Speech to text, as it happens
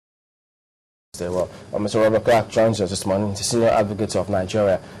Day. Well, Mr. Robert Clarke joins us this morning, the Senior Advocate of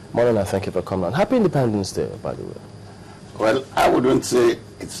Nigeria. Morning, and thank you for coming on. Happy Independence Day, by the way. Well, I wouldn't say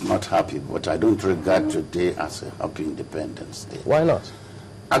it's not happy, but I don't regard today as a happy Independence Day. Why not?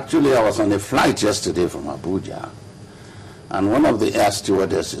 Actually, I was on a flight yesterday from Abuja, and one of the air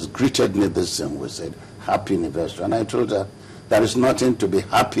stewardesses greeted me this same way, said, "Happy anniversary." And I told her, there is nothing to be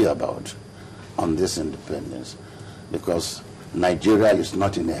happy about on this independence, because Nigeria is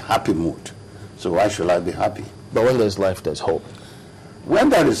not in a happy mood. So why should I be happy? But when there's life, there's hope. When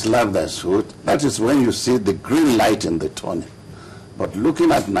there is life, there's hope. That is when you see the green light in the tunnel. But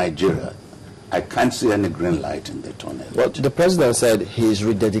looking at Nigeria, I can't see any green light in the tunnel. Well, the president said he's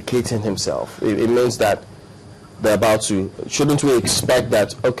rededicating himself. It means that they're about to. Shouldn't we expect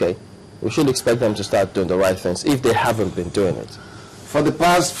that? Okay, we should expect them to start doing the right things if they haven't been doing it. For the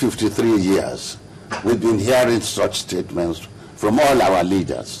past 53 years, we've been hearing such statements from all our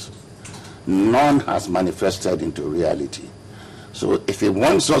leaders. None has manifested into reality. So if he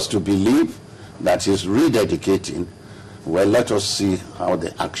wants us to believe that he's rededicating, well, let us see how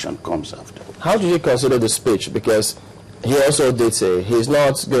the action comes after. How do you consider the speech? Because he also did say he's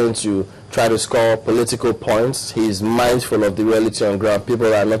not going to try to score political points. He's mindful of the reality on ground.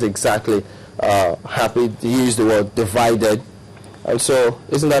 People are not exactly happy. He used the word divided. And so,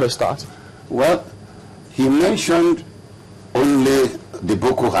 isn't that a start? Well, he mentioned only the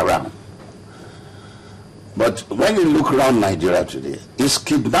Boko Haram. But when you look around Nigeria today, is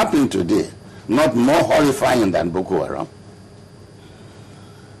kidnapping today not more horrifying than Boko Haram?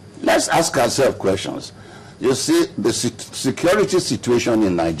 Let's ask ourselves questions. You see, the security situation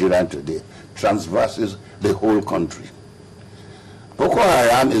in Nigeria today transverses the whole country. Boko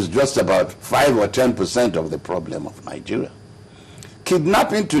Haram is just about 5 or 10% of the problem of Nigeria.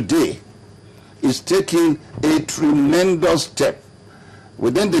 Kidnapping today is taking a tremendous step.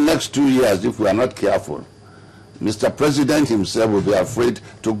 Within the next 2 years, if we are not careful, Mr. President himself will be afraid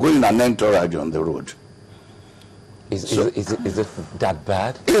to go in an entourage on the road. Is it that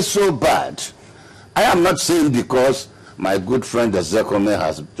bad? It's so bad. I am not saying because my good friend Ezekome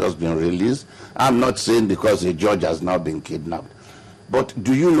has just been released. I'm not saying because a judge has now been kidnapped. But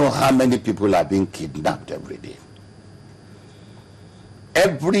do you know how many people are being kidnapped every day?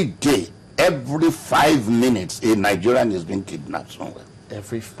 Every day, every 5 minutes, a Nigerian is being kidnapped somewhere.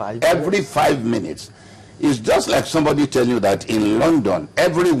 Every 5 minutes? Every 5 minutes. It's just like somebody telling you that in London,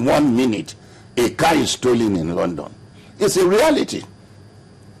 every 1 minute, a car is stolen in London. It's a reality.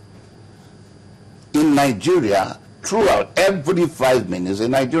 In Nigeria, throughout every 5 minutes, a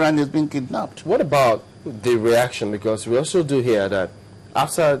Nigerian is being kidnapped. What about the reaction? Because we also do hear that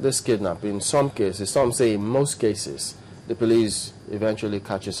after this kidnapping, in some cases, some say in most cases, the police eventually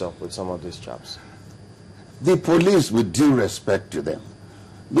catches up with some of these chaps. The police, with due respect to them,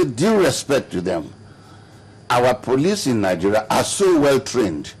 our police in Nigeria are so well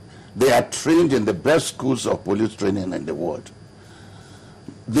trained. They are trained in the best schools of police training in the world.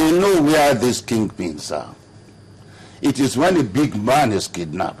 They know where these kingpins are. It is when a big man is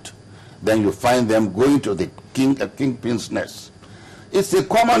kidnapped, then you find them going to the kingpin's nest. It's a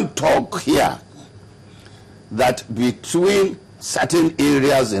common talk here that between certain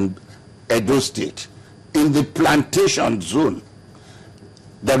areas in Edo State, in the plantation zone,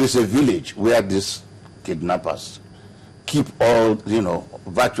 there is a village where these kidnappers keep all,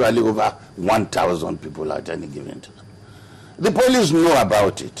 virtually over 1,000 people at any given time. The police know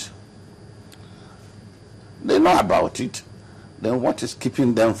about it. They know about it. Then what is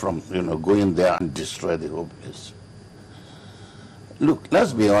keeping them from, going there and destroy the whole place? Look,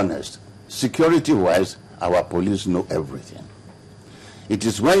 let's be honest. Security-wise, our police know everything. It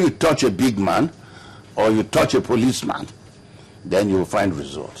is when you touch a big man or you touch a policeman, then you will find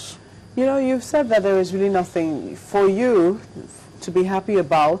results. You've said that there is really nothing for you to be happy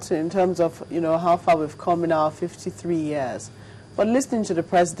about in terms of, how far we've come in our 53 years. But listening to the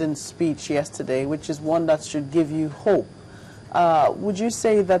president's speech yesterday, which is one that should give you hope, would you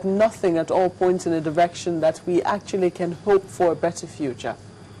say that nothing at all points in a direction that we actually can hope for a better future?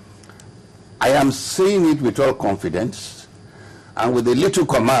 I am saying it with all confidence and with the little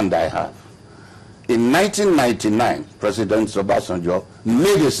command I have. In 1999, President Obasanjo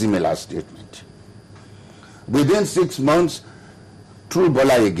made a similar statement. Within 6 months, through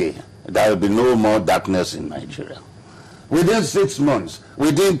Bola Ige, there will be no more darkness in Nigeria. Within 6 months,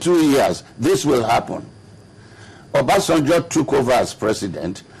 within 2 years, this will happen. Obasanjo took over as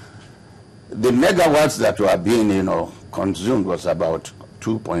president. The megawatts that were being, consumed was about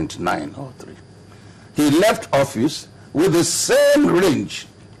 2.9 or 3. He left office with the same range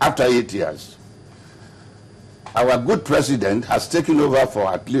after 8 years. Our good president has taken over for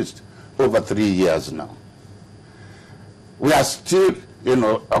at least over 3 years now. We are still,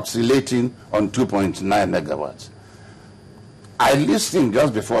 oscillating on 2.9 megawatts. I listened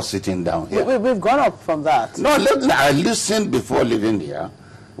just before sitting down here. We've gone up from that. No, I listened before leaving here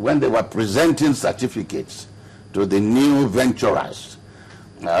when they were presenting certificates to the new venturers.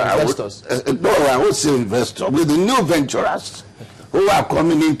 Investors? I would say investors. With the new venturers who are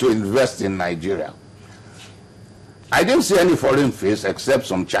coming in to invest in Nigeria. I didn't see any foreign face except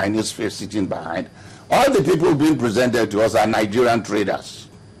some Chinese face sitting behind. All the people being presented to us are Nigerian traders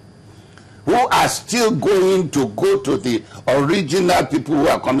who are still going to go to the original people who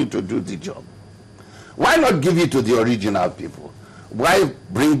are coming to do the job. Why not give it to the original people? Why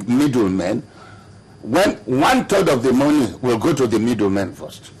bring middlemen when 1/3 of the money will go to the middlemen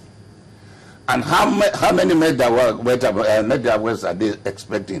first? And how many megawatts are they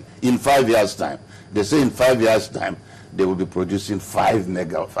expecting in 5 years' time? They say in 5 years' time they will be producing 5,000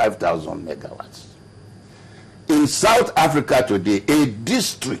 megawatts. In South Africa today, a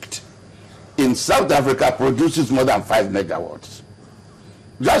district in South Africa produces more than 5 megawatts.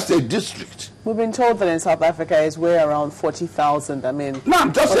 Just a district. We've been told that in South Africa is way around 40,000. I mean, no,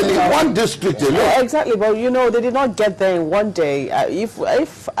 I'm just saying one district alone. Yeah, exactly, but they did not get there in one day. If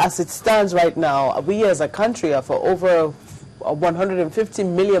as it stands right now, we as a country of over 150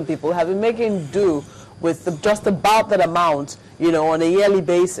 million people have been making do with just about that amount, on a yearly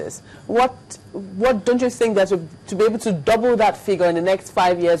basis. What don't you think that to be able to double that figure in the next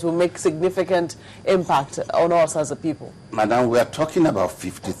 5 years will make significant impact on us as a people? Madam, we are talking about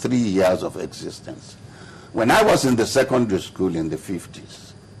 53 years of existence. When I was in the secondary school in the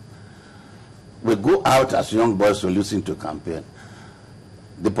 50s, we go out as young boys to listen to campaign.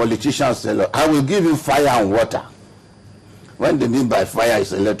 The politicians say, look, I will give you fire and water. When they mean by fire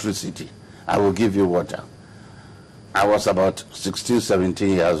is electricity, I will give you water. I was about 16, 17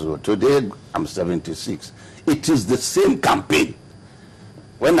 years old. Today, I'm 76. It is the same campaign.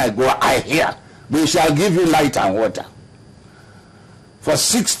 When I go, I hear, we shall give you light and water. For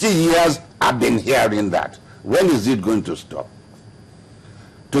 60 years, I've been hearing that. When is it going to stop?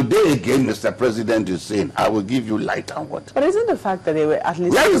 Today again, Mr. President is saying, I will give you light and water. But isn't the fact that they were at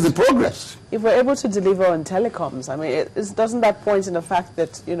least... Where is the progress? If we're able to deliver on telecoms, I mean, doesn't that point in the fact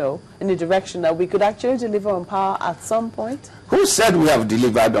that, in the direction that we could actually deliver on power at some point? Who said we have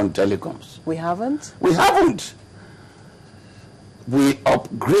delivered on telecoms? We haven't? We haven't. We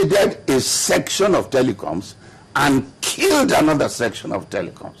upgraded a section of telecoms and killed another section of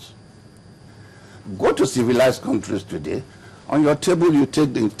telecoms. Go to civilized countries today. On your table, you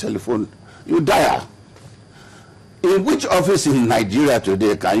take the telephone, you dial. In which office in Nigeria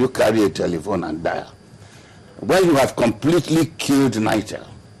today can you carry a telephone and dial? When you have completely killed NITEL.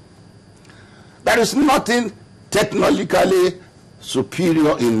 There is nothing technologically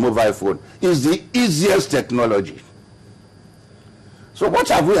superior in mobile phone. It's the easiest technology. So what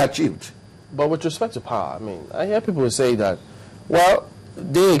have we achieved? But with respect to power, I mean, I hear people say that, well,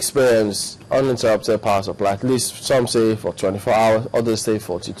 they experience uninterrupted power supply. At least some say for 24 hours, others say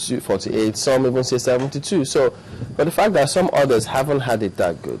 42, 48, some even say 72. So, but the fact that some others haven't had it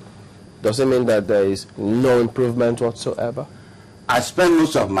that good, does it mean that there is no improvement whatsoever? I spend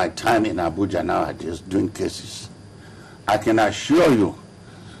most of my time in Abuja nowadays doing cases. I can assure you,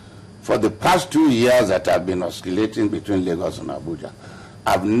 for the past 2 years that I've been oscillating between Lagos and Abuja,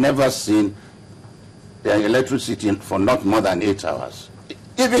 I've never seen the electricity for not more than 8 hours.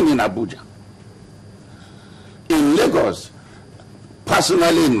 Even in Abuja. In Lagos,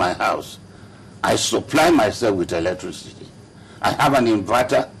 personally in my house, I supply myself with electricity. I have an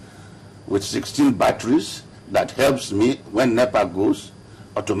inverter with 16 batteries that helps me when NEPA goes,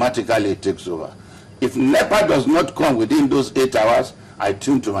 automatically it takes over. If NEPA does not come within those 8 hours, I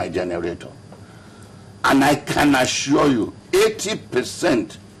tune to my generator. And I can assure you,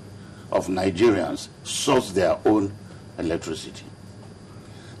 80% of Nigerians source their own electricity.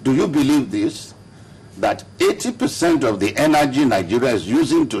 Do you believe this? That 80% of the energy Nigeria is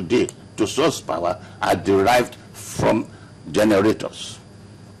using today to source power are derived from generators.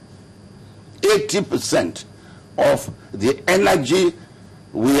 80% of the energy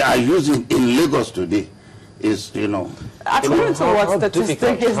we are using in Lagos today is, According to what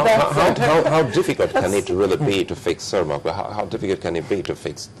statistic is that? How difficult can it really be to fix Cermaq? How difficult can it be to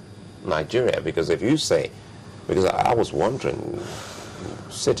fix Nigeria? Because if you say, because I was wondering,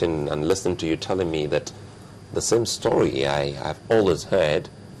 sitting and listening to you telling me that the same story I've always heard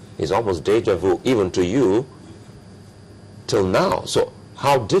is almost deja vu, even to you, till now. So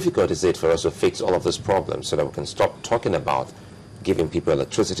how difficult is it for us to fix all of these problems so that we can stop talking about giving people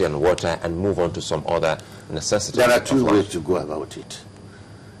electricity and water and move on to some other necessities? There are two ways to go about it.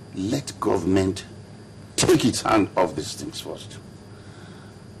 let government take its hand off these things first.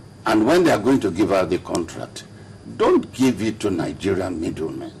 And when they are going to give out the contract, don't give it to Nigerian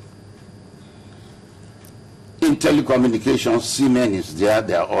middlemen. In telecommunications, Siemens is there,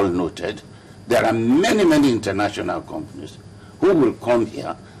 they are all noted. There are many, many international companies who will come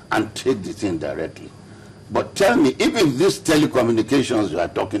here and take the thing directly. But tell me, even these telecommunications you are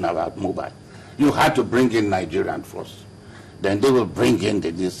talking about, mobile, you had to bring in Nigerian first. Then they will bring in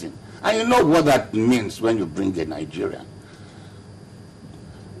this thing. And you know what that means when you bring a Nigerian.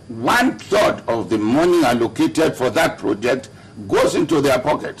 1/3 of the money allocated for that project goes into their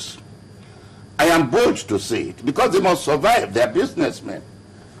pockets. I am bold to say it, because they must survive. They are businessmen.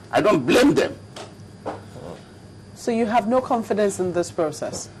 I don't blame them. So you have no confidence in this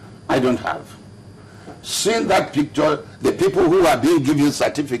process? I don't have. Seeing that picture, the people who are being given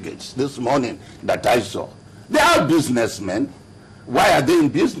certificates this morning that I saw, they are businessmen. Why are they in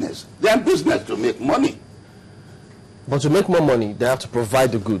business? They are in business to make money. But to make more money, they have to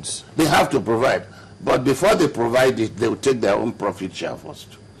provide the goods. They have to provide. But before they provide it, they will take their own profit share first.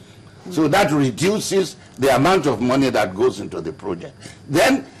 So that reduces the amount of money that goes into the project.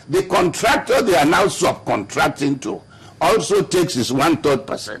 Then the contractor they are now subcontracting to also takes his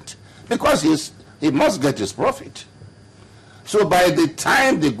 1/3%, because he must get his profit. So by the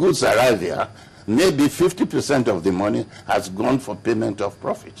time the goods arrive here, maybe 50% of the money has gone for payment of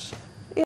profits.